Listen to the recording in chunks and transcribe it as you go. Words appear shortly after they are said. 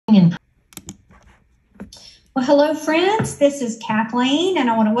Well, hello, friends. This is Kathleen, and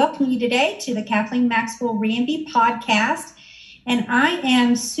I want to welcome you today to the Kathleen Maxwell Ramby podcast. And I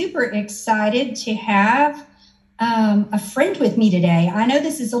am super excited to have a friend with me today. I know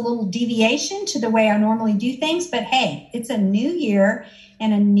this is a little deviation to the way I normally do things, but hey, it's a new year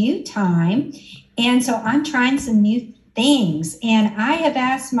and a new time. And so I'm trying some new things. And I have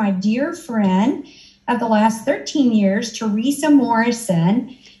asked my dear friend of the last 13 years, Teresa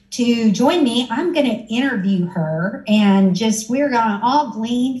Morrison, to join me. I'm going to interview her and we're going to all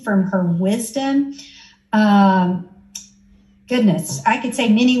glean from her wisdom. Goodness, I could say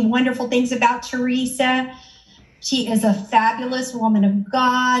many wonderful things about Teresa. She is a fabulous woman of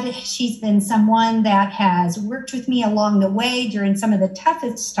God. She's been someone that has worked with me along the way during some of the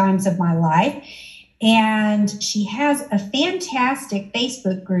toughest times of my life. And she has a fantastic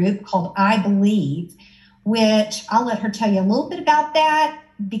Facebook group called I Believe, which I'll let her tell you a little bit about that,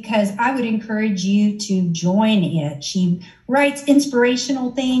 because I would encourage you to join it. She writes inspirational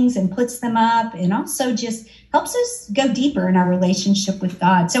things and puts them up, and also just helps us go deeper in our relationship with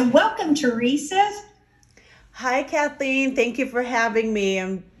God. So welcome, Teresa. Hi, Kathleen. Thank you for having me.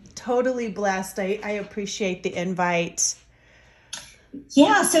 I'm totally blessed. I appreciate the invite.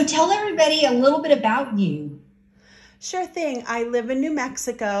 Yeah, so tell everybody a little bit about you. Sure thing. I live in New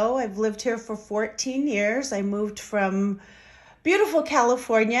Mexico. I've lived here for 14 years. I moved from beautiful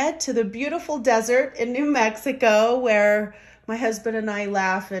California to the beautiful desert in New Mexico, where my husband and I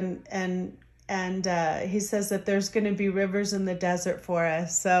laugh and he says that there's going to be rivers in the desert for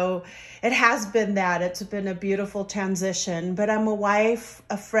us. So it has been that. It's been a beautiful transition. But I'm a wife,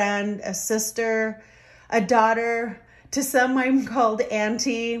 a friend, a sister, a daughter. To some, I'm called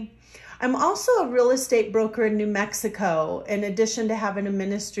Auntie. I'm also a real estate broker in New Mexico, in addition to having a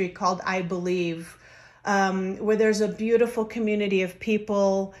ministry called I Believe, where there's a beautiful community of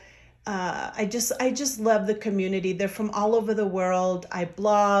people. I just love the community. They're from all over the world. I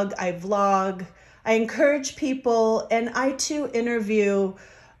blog, I vlog, I encourage people, and I too interview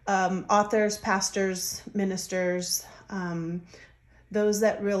authors, pastors, ministers, those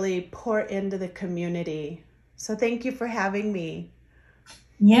that really pour into the community. So thank you for having me.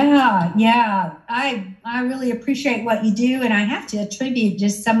 Yeah. I really appreciate what you do, and I have to attribute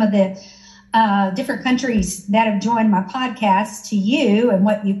just some of the different countries that have joined my podcast to you and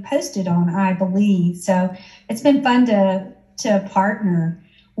what you've posted on I Believe. So it's been fun to partner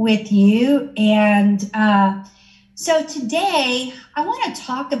with you. And so today I want to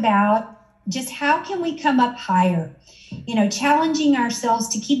talk about just how can we come up higher, challenging ourselves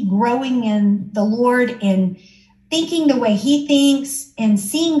to keep growing in the Lord and thinking the way he thinks and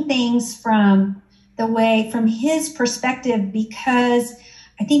seeing things from his perspective, because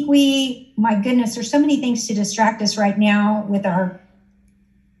I think my goodness, there's so many things to distract us right now with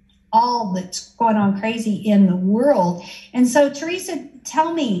all that's going on crazy in the world. And so, Teresa,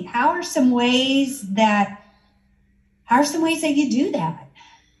 tell me, how are some ways that you do that?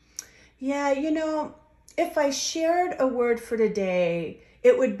 Yeah, if I shared a word for today,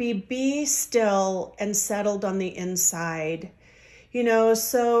 it would be still and settled on the inside.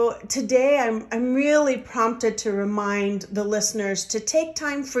 So today I'm really prompted to remind the listeners to take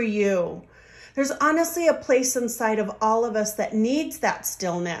time for you. There's honestly a place inside of all of us that needs that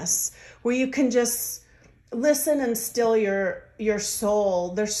stillness, where you can just listen and still your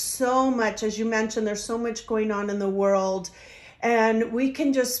soul. There's so much, as you mentioned, there's so much going on in the world, and we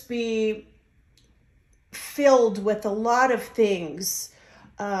can just be filled with a lot of things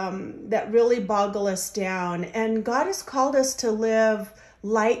that really boggle us down. And God has called us to live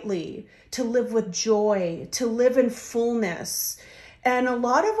lightly, to live with joy, to live in fullness. And a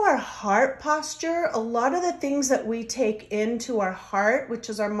lot of our heart posture, a lot of the things that we take into our heart, which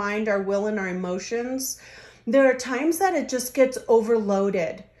is our mind, our will, and our emotions, there are times that it just gets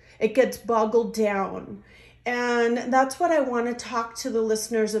overloaded. It gets boggled down. And that's what I want to talk to the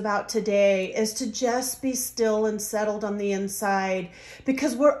listeners about today, is to just be still and settled on the inside,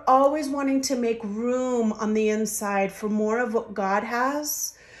 because we're always wanting to make room on the inside for more of what God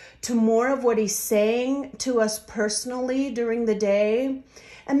has, to more of what he's saying to us personally during the day.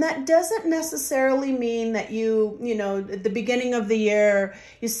 And that doesn't necessarily mean that at the beginning of the year,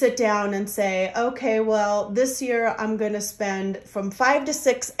 you sit down and say, okay, well, this year I'm going to spend from 5 to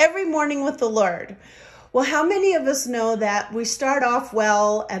 6 every morning with the Lord. Well, how many of us know that we start off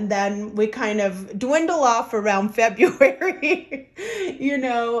well and then we kind of dwindle off around February,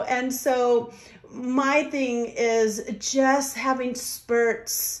 And so my thing is just having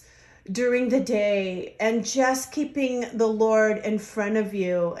spurts during the day and just keeping the Lord in front of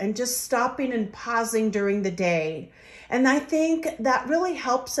you and just stopping and pausing during the day. And I think that really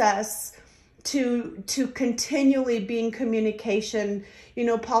helps us to continually be in communication. You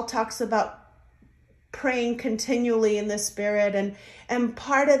know, Paul talks about praying continually in the Spirit, and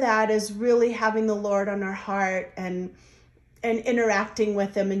part of that is really having the Lord on our heart and interacting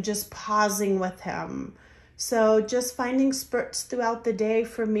with him and just pausing with him. So just finding spurts throughout the day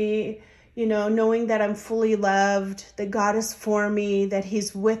for me, you know, knowing that I'm fully loved, that God is for me, that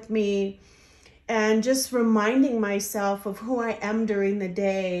he's with me, and just reminding myself of who I am during the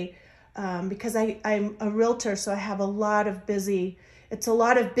day, because I'm a realtor, so I have a lot of busyness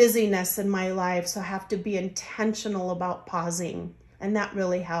in my life, so I have to be intentional about pausing, and that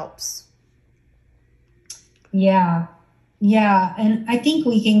really helps. Yeah. Yeah. And I think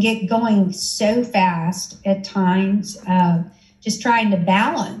we can get going so fast at times, just trying to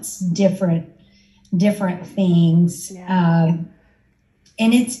balance different things. Yeah.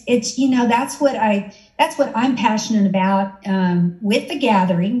 And it's, you know, that's what I'm passionate about, with the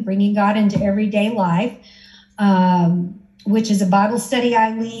gathering, bringing God into everyday life, which is a Bible study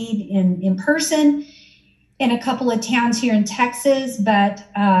I lead in person in a couple of towns here in Texas, but,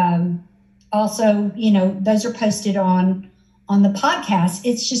 also, you know, those are posted on the podcast.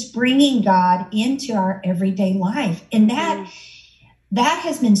 It's just bringing God into our everyday life. And that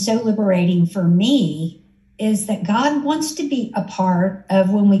has been so liberating for me, is that God wants to be a part of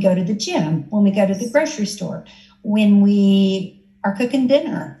when we go to the gym, when we go to the grocery store, when we are cooking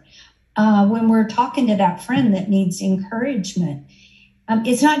dinner, when we're talking to that friend that needs encouragement.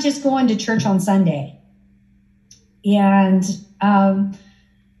 It's not just going to church on Sunday. And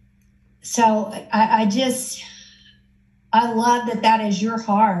so I love that is your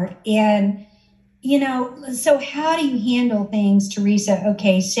heart. And, you know, so how do you handle things, Teresa?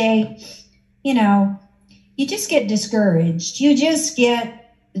 Okay, say, you know, you just get discouraged. You just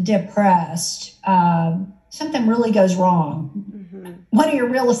get depressed. Something really goes wrong. Mm-hmm. One of your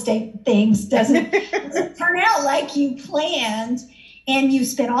real estate things doesn't turn out like you planned. And you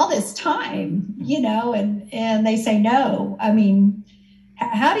spent all this time, you know, and they say no. I mean,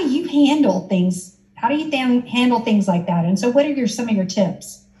 how do you handle things? How do you handle things like that? And so what are some of your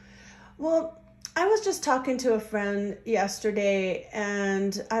tips? Well, I was just talking to a friend yesterday,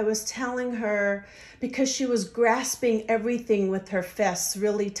 and I was telling her, because she was grasping everything with her fists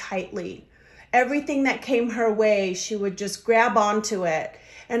really tightly. Everything that came her way, she would just grab onto it.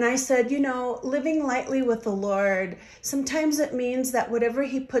 And I said, you know, living lightly with the Lord, sometimes it means that whatever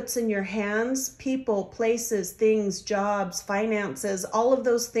he puts in your hands, people, places, things, jobs, finances, all of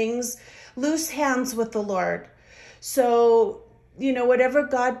those things, loose hands with the Lord. So, you know, whatever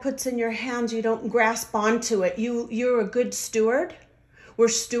God puts in your hands, you don't grasp onto it. You're a good steward. We're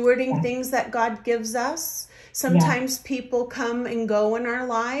stewarding things that God gives us. Sometimes people come and go in our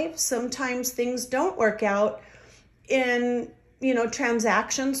lives. Sometimes things don't work out in, you know,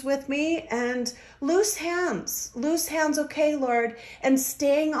 transactions with me, and loose hands. Okay, Lord, and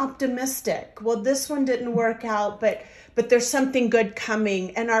staying optimistic. Well, this one didn't work out, but there's something good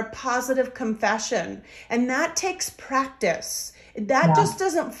coming, and our positive confession. And that takes practice. That just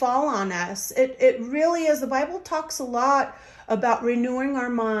doesn't fall on us. It really is. The Bible talks a lot about renewing our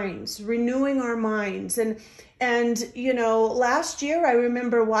minds. And, you know, last year I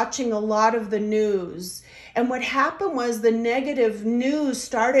remember watching a lot of the news. And what happened was the negative news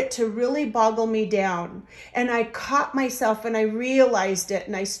started to really boggle me down. And I caught myself and I realized it.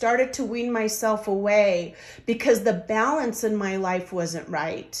 And I started to wean myself away because the balance in my life wasn't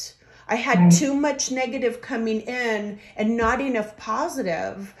right. I had too much negative coming in and not enough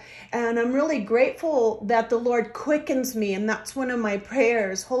positive. And I'm really grateful that the Lord quickens me. And that's one of my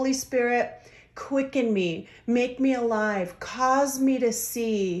prayers. Holy Spirit, quicken me, make me alive, cause me to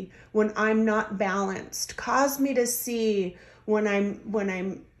see when I'm not balanced, cause me to see when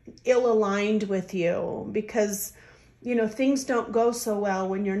I'm ill-aligned with you, because, you know, things don't go so well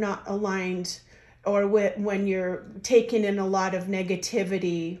when you're not aligned, or when you're taking in a lot of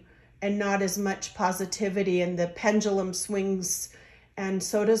negativity and not as much positivity, and the pendulum swings, and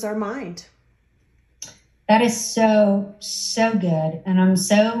so does our mind. That is so good. And I'm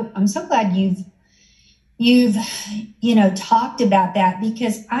so glad you've, you know, talked about that,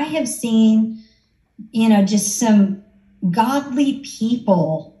 because I have seen, you know, just some godly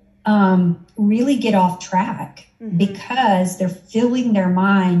people, really get off track because they're filling their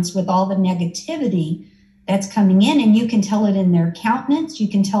minds with all the negativity that's coming in. And you can tell it in their countenance. You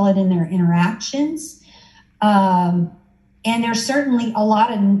can tell it in their interactions. And there's certainly a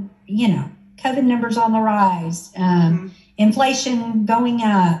lot of, you know, COVID numbers on the rise, inflation going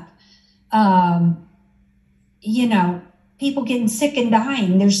up, you know, people getting sick and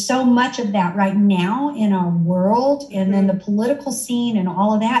dying. There's so much of that right now in our world, and then the political scene and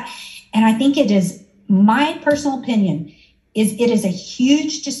all of that. And I think it is, my personal opinion, is it is a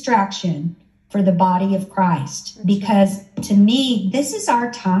huge distraction for the body of Christ, because to me, this is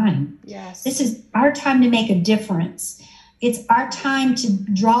our time. Yes. This is our time to make a difference. It's our time to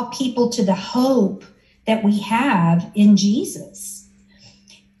draw people to the hope that we have in Jesus.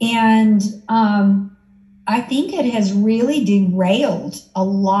 And I think it has really derailed a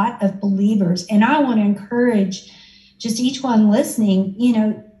lot of believers. And I want to encourage just each one listening,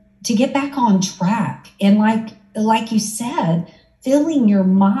 to get back on track. And like you said, filling your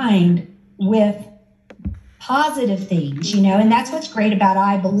mind with positive things, and that's what's great about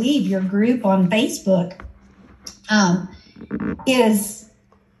I Believe, your group on Facebook, is,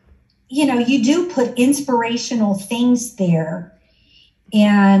 you do put inspirational things there,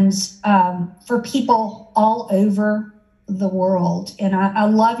 and for people all over the world. And I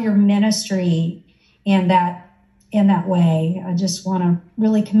love your ministry in that way. I just want to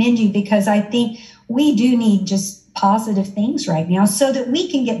really commend you, because I think we do need just positive things right now so that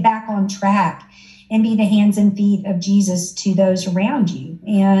we can get back on track and be the hands and feet of Jesus to those around you.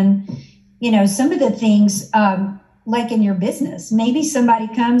 And, some of the things, like in your business, maybe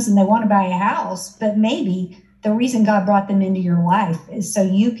somebody comes and they want to buy a house, but maybe the reason God brought them into your life is so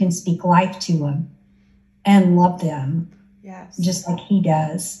you can speak life to them and love them. Yes. Just like he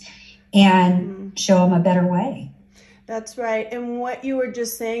does, and show them a better way. That's right. And what you were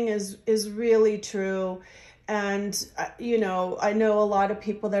just saying is really true. And, I know a lot of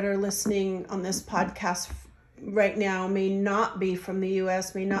people that are listening on this podcast right now may not be from the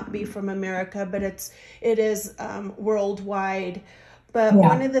U.S., may not be from America, but it is worldwide. But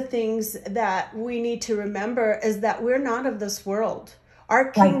one of the things that we need to remember is that we're not of this world.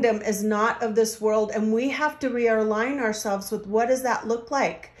 Our kingdom is not of this world, and we have to realign ourselves with what does that look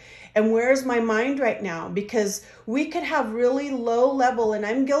like? And where's my mind right now? Because we could have really low level, and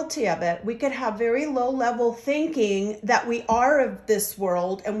I'm guilty of it, we could have very low level thinking that we are of this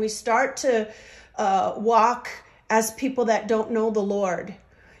world, and we start to walk as people that don't know the Lord,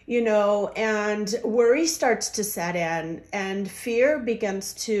 and worry starts to set in, and fear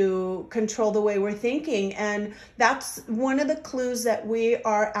begins to control the way we're thinking. And that's one of the clues that we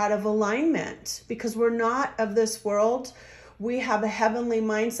are out of alignment, because we're not of this world. We have a heavenly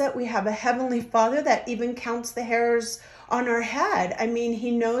mindset. We have a heavenly Father that even counts the hairs on our head. I mean, he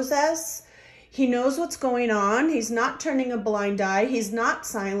knows us. He knows what's going on. He's not turning a blind eye. He's not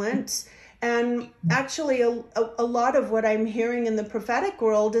silent. And actually, a lot of what I'm hearing in the prophetic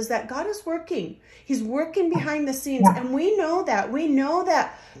world is that God is working. He's working behind the scenes. Yeah. And we know that. We know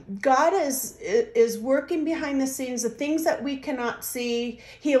that God is working behind the scenes, the things that we cannot see.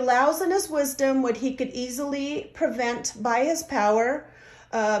 He allows in his wisdom what he could easily prevent by his power.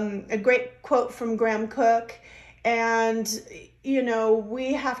 A great quote from Graham Cook. And,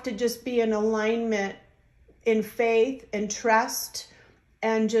 we have to just be in alignment in faith and trust,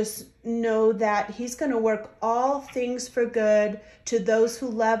 and just know that he's going to work all things for good to those who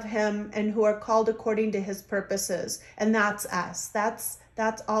love him and who are called according to his purposes. And that's us. That's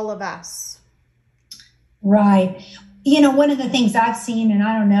all of us. Right. One of the things I've seen, and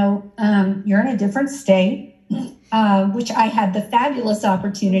I don't know, you're in a different state, which I had the fabulous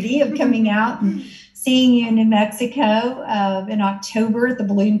opportunity of coming out and seeing you in New Mexico in October at the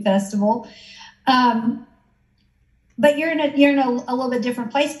Balloon Festival. But you're in a little bit different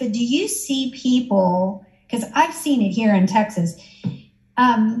place. But do you see people, because I've seen it here in Texas,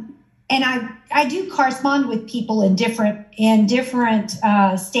 and I do correspond with people in different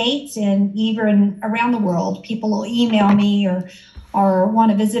states and even around the world. People will email me or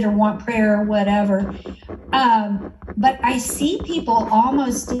want to visit or want prayer or whatever. But I see people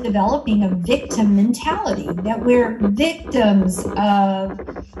almost developing a victim mentality, that we're victims of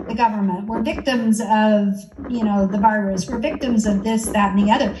the government. We're victims of, the virus. We're victims of this, that, and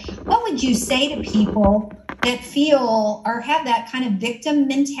the other. What would you say to people that feel or have that kind of victim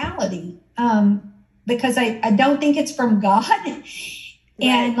mentality? Because I don't think it's from God.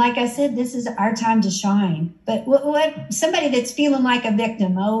 And like I said, this is our time to shine. But what somebody that's feeling like a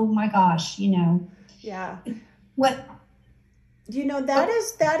victim, oh my gosh, Yeah. What?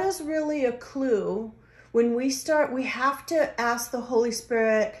 That is really a clue. When we have to ask the Holy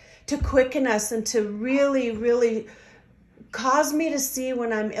Spirit to quicken us and to really, really cause me to see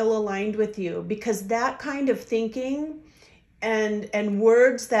when I'm ill-aligned with you, because that kind of thinking and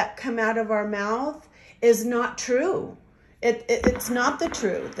words that come out of our mouth is not true. It's not the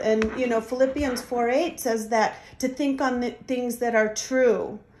truth. And, Philippians 4:8 says that to think on the things that are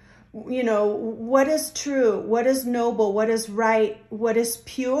true. What is true? What is noble? What is right? What is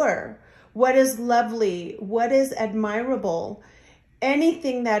pure? What is lovely? What is admirable?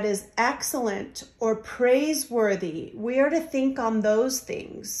 anything that is excellent or praiseworthy, we are to think on those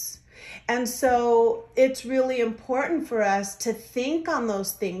things. And so it's really important for us to think on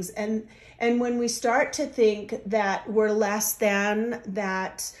those things. And when we start to think that we're less than,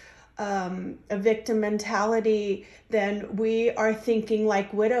 that a victim mentality, then we are thinking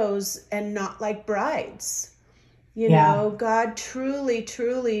like widows and not like brides. You know, God truly,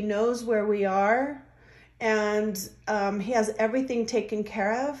 truly knows where we are, and he has everything taken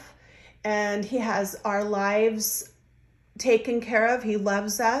care of, and he has our lives taken care of. He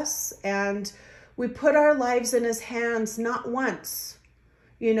loves us, and we put our lives in his hands not once.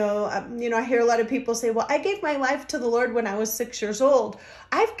 I hear a lot of people say, well, I gave my life to the Lord when I was 6 years old.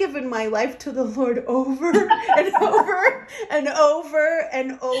 I've given my life to the Lord over and over and over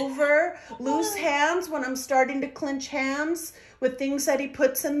and over. Loose hands when I'm starting to clench hands with things that he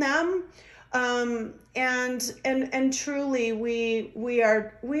puts in them. And truly we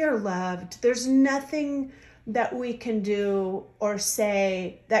are loved. There's nothing that we can do or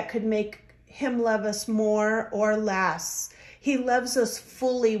say that could make him love us more or less. He loves us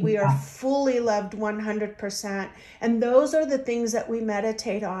fully. We are fully loved 100%. And those are the things that we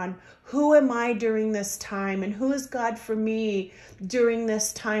meditate on. Who am I during this time? And who is God for me during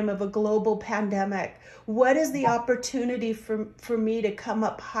this time of a global pandemic? What is the opportunity for me to come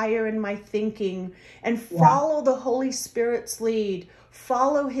up higher in my thinking and follow the Holy Spirit's lead,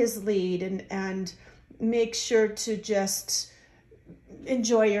 follow his lead, and make sure to just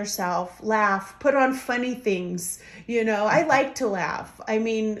enjoy yourself, laugh, put on funny things. I like to laugh. I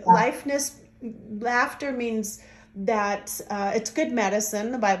mean, laughter means that it's good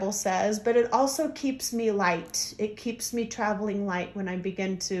medicine, the Bible says, but it also keeps me light. It keeps me traveling light when I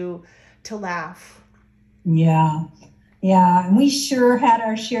begin to laugh. Yeah. And we sure had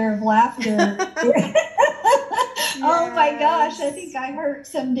our share of laughter. Oh my gosh, I think I hurt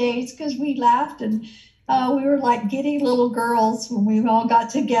some days because we laughed, and we were like giddy little girls when we all got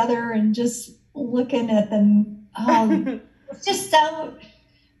together and just looking at them. It's just so,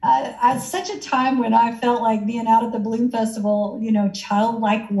 such a time when I felt like being out at the Bloom Festival,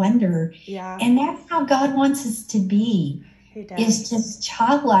 childlike wonder. Yeah. And that's how God wants us to be. He does. Is just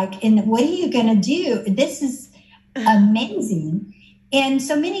childlike. And what are you going to do? This is amazing. And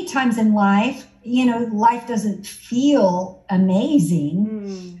so many times in life, life doesn't feel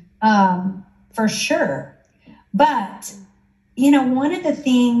amazing. For sure. But, one of the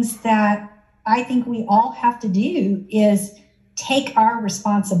things that I think we all have to do is take our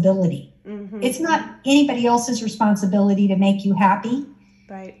responsibility. Mm-hmm. It's not anybody else's responsibility to make you happy.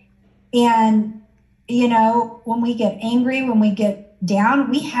 Right. And, when we get angry, when we get down,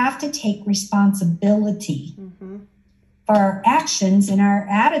 we have to take responsibility for our actions and our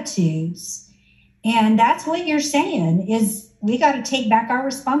attitudes. And that's what you're saying is we got to take back our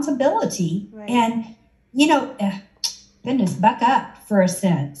responsibility. Right. And, goodness, buck up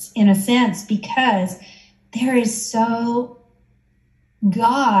in a sense, because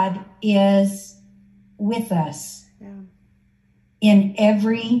God is with us in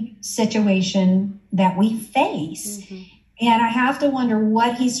every situation that we face. Mm-hmm. And I have to wonder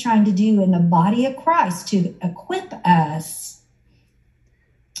what he's trying to do in the body of Christ to equip us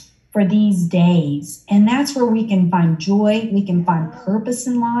for these days. And that's where we can find joy. We can find purpose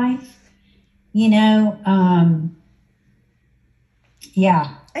in life. I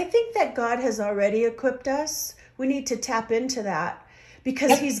think that God has already equipped us. We need to tap into that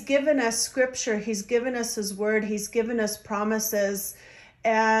because he's given us scripture. He's given us his word. He's given us promises.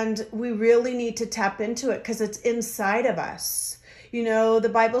 And we really need to tap into it because it's inside of us.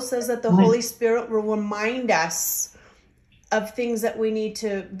 The Bible says that the Holy Spirit will remind us of things that we need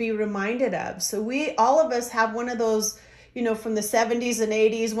to be reminded of. So all of us have one of those, from the 70s and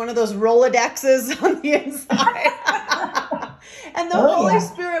 80s, one of those Rolodexes on the inside. And the Holy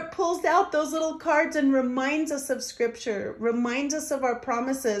Spirit pulls out those little cards and reminds us of scripture, reminds us of our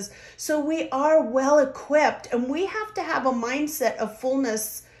promises. So we are well equipped, and we have to have a mindset of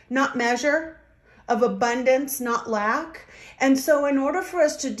fullness, not measure, of abundance, not lack. And so in order for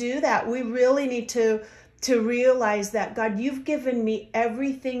us to do that, we really need to realize that, God, you've given me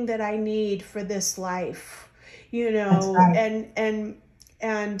everything that I need for this life, That's right.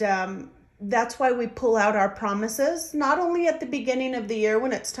 and that's why we pull out our promises, not only at the beginning of the year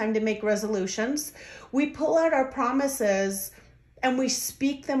when it's time to make resolutions. We pull out our promises and we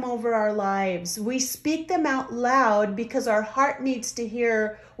speak them over our lives. We speak them out loud because our heart needs to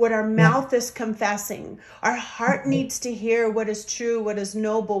hear what our mouth is confessing. Our heart needs to hear what is true, what is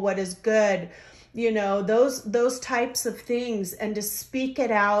noble, what is good. Those types of things, and to speak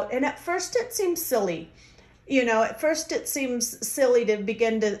it out. And at first it seems silly. You know, at first it seems silly to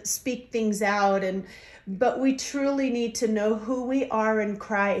begin to speak things out, but we truly need to know who we are in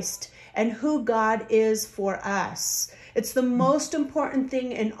Christ and who God is for us. It's the most important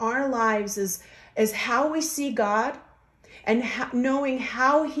thing in our lives is how we see God and knowing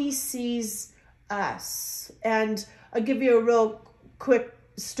how he sees us. And I'll give you a real quick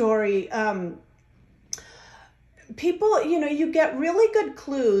story. People, you know, you get really good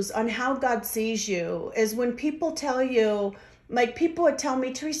clues on how God sees you is when people tell you, like people would tell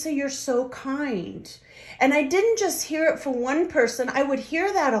me, Teresa, you're so kind. And I didn't just hear it from one person. I would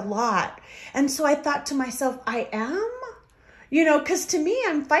hear that a lot. And so I thought to myself, I am? You know, because to me,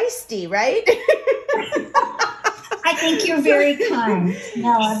 I'm feisty, right? I think you're very kind.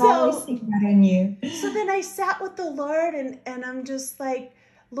 No, I've always seen that in you. So then I sat with the Lord and I'm just like,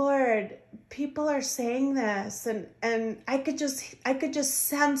 Lord, people are saying this, and I could just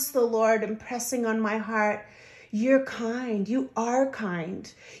sense the Lord impressing on my heart. You're kind. You are kind.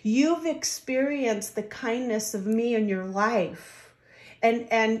 You've experienced the kindness of me in your life, and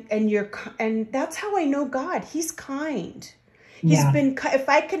that's how I know God. He's kind. He's been. If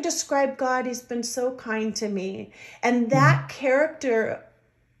I could describe God, he's been so kind to me, and that character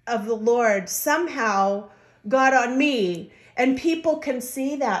of the Lord somehow got on me. And people can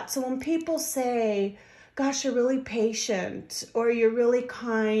see that. So when people say, gosh, you're really patient, or you're really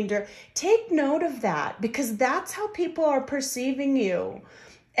kind, or take note of that, because that's how people are perceiving you.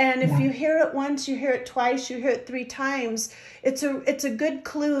 And if you hear it once, you hear it twice, you hear it 3 times, it's a good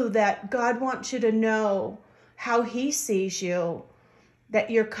clue that God wants you to know how he sees you,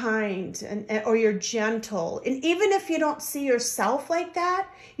 that you're kind or you're gentle. And even if you don't see yourself like that,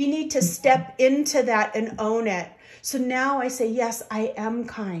 you need to step into that and own it. So now I say, yes, I am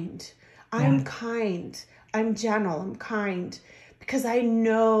kind. I'm kind. I'm gentle. I'm kind. Because I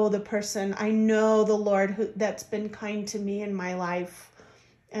know the person. I know the Lord that's been kind to me in my life.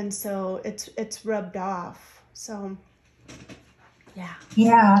 And so it's rubbed off. So, yeah.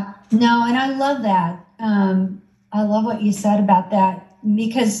 Yeah. No, and I love that. I love what you said about that.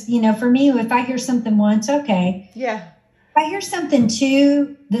 Because, you know, for me, if I hear something once, okay. Yeah. If I hear something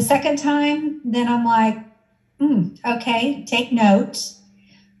too, the second time, then I'm like, okay, take notes.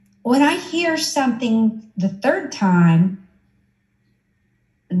 When I hear something the third time,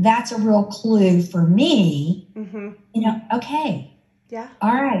 that's a real clue for me. Mm-hmm. You know, okay. Yeah.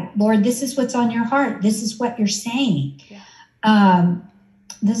 All right, Lord, this is what's on your heart. This is what you're saying. Yeah.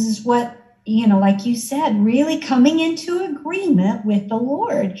 This is what, you know, like you said, really coming into agreement with the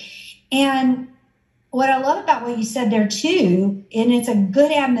Lord. And what I love about what you said there too, and it's a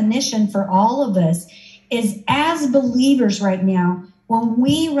good admonition for all of us, is as believers right now, when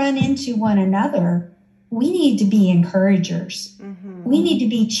we run into one another, we need to be encouragers. Mm-hmm. We need to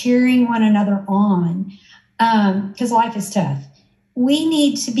be cheering one another on, because life is tough. We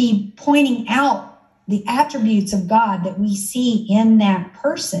need to be pointing out the attributes of God that we see in that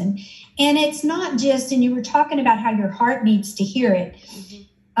person. And it's not just, and you were talking about how your heart needs to hear it.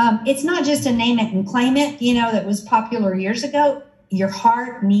 Mm-hmm. It's not just a name it and claim it, you know, that was popular years ago. Your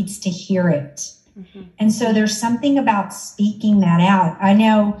heart needs to hear it. Mm-hmm. And so there's something about speaking that out. I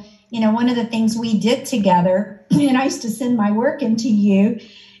know, you know, one of the things we did together, and I used to send my work into you,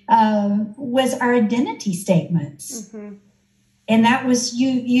 was our identity statements. Mm-hmm. And that was,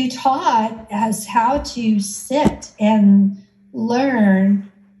 you taught us how to sit and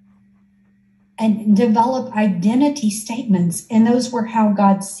learn and develop identity statements. And those were how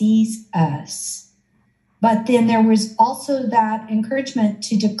God sees us. But then there was also that encouragement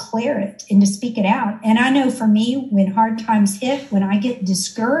to declare it and to speak it out. And I know for me, when hard times hit, when I get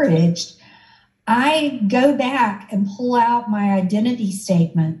discouraged, I go back and pull out my identity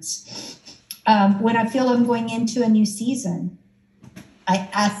statements. When I feel I'm going into a new season, I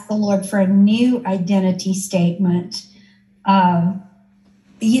ask the Lord for a new identity statement,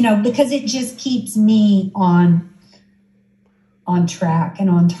 you know, because it just keeps me on track and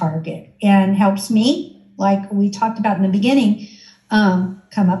on target and helps me, like we talked about in the beginning,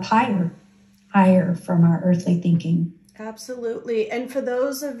 come up higher from our earthly thinking. Absolutely. And for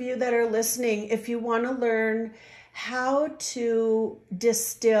those of you that are listening, if you want to learn how to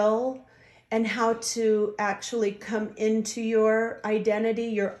distill and how to actually come into your identity,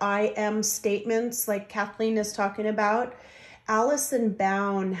 your I am statements, like Kathleen is talking about, Alison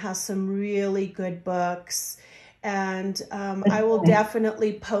Bound has some really good books. And I will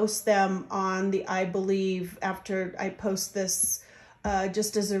definitely post them on the I Believe after I post this,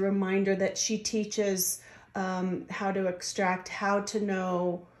 just as a reminder that she teaches how to extract, how to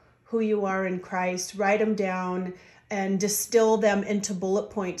know who you are in Christ. Write them down. and distill them into bullet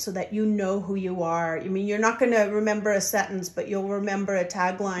points so that you know who you are. I mean, you're not going to remember a sentence, but you'll remember a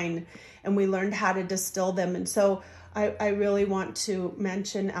tagline, and we learned how to distill them. And so I really want to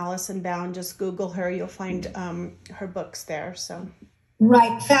mention Alison Bound. Just Google her. You'll find her books there. So.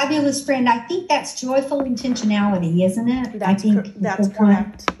 Right. Fabulous friend. I think that's Joyful Intentionality, isn't it? That's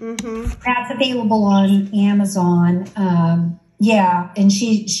correct. Mm-hmm. That's available on Amazon. And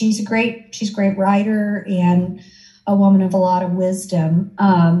she's a great writer and a woman of a lot of wisdom.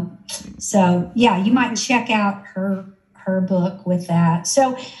 So yeah, you might check out her book with that.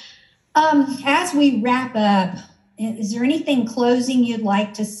 So as we wrap up, is there anything closing you'd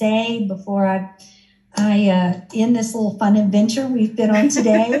like to say before I end this little fun adventure we've been on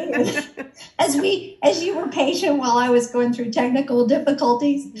today? as you were patient while I was going through technical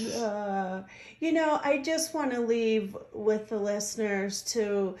difficulties. I just want to leave with the listeners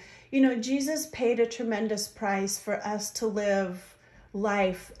to, Jesus paid a tremendous price for us to live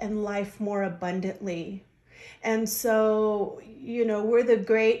life and life more abundantly. And so, we're the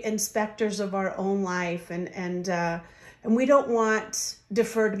great inspectors of our own life, and we don't want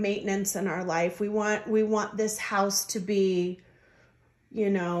deferred maintenance in our life. We want this house to be,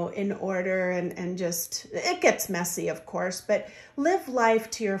 in order, and just, it gets messy, of course, but live life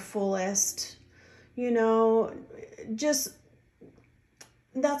to your fullest. Just,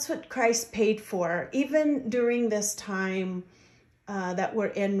 that's what Christ paid for. Even during this time that we're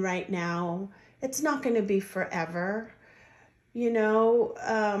in right now, it's not going to be forever. That's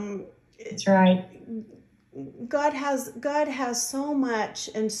right. God has so much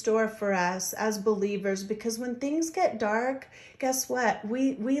in store for us as believers, because when things get dark, guess what?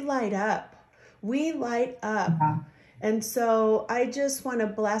 We light up. We light up. Yeah. And so I just want to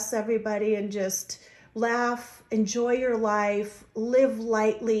bless everybody and just laugh, enjoy your life, live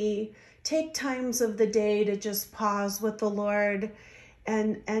lightly, take times of the day to just pause with the Lord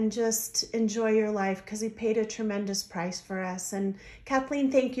and just enjoy your life, because he paid a tremendous price for us. And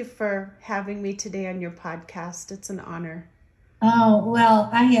Kathleen, thank you for having me today on your podcast. It's an honor. Oh, well,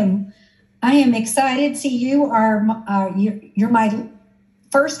 I am excited. See, you're my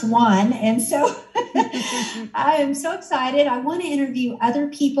first one. And so I am so excited. I want to interview other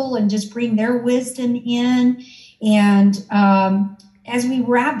people and just bring their wisdom in. And as we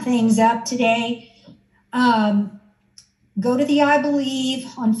wrap things up today, go to the I Believe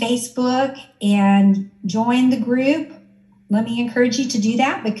on Facebook and join the group. Let me encourage you to do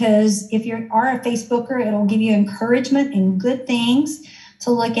that, because if you are a Facebooker, it'll give you encouragement and good things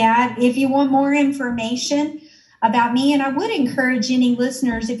to look at. If you want more information about me, and I would encourage any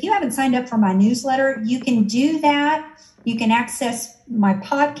listeners, if you haven't signed up for my newsletter, you can do that. You can access my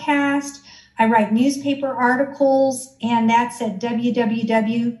podcast. I write newspaper articles, and that's at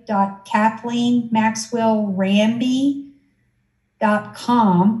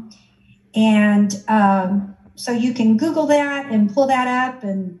www.KathleenMaxwellRamby.com. And so you can Google that and pull that up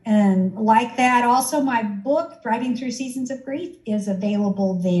and like that. Also, my book, Driving Through Seasons of Grief, is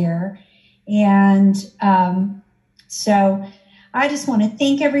available there. And so I just want to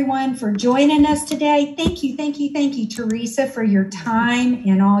thank everyone for joining us today. Thank you, Teresa, for your time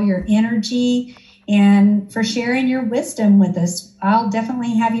and all your energy and for sharing your wisdom with us. I'll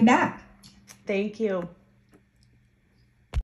definitely have you back. Thank you.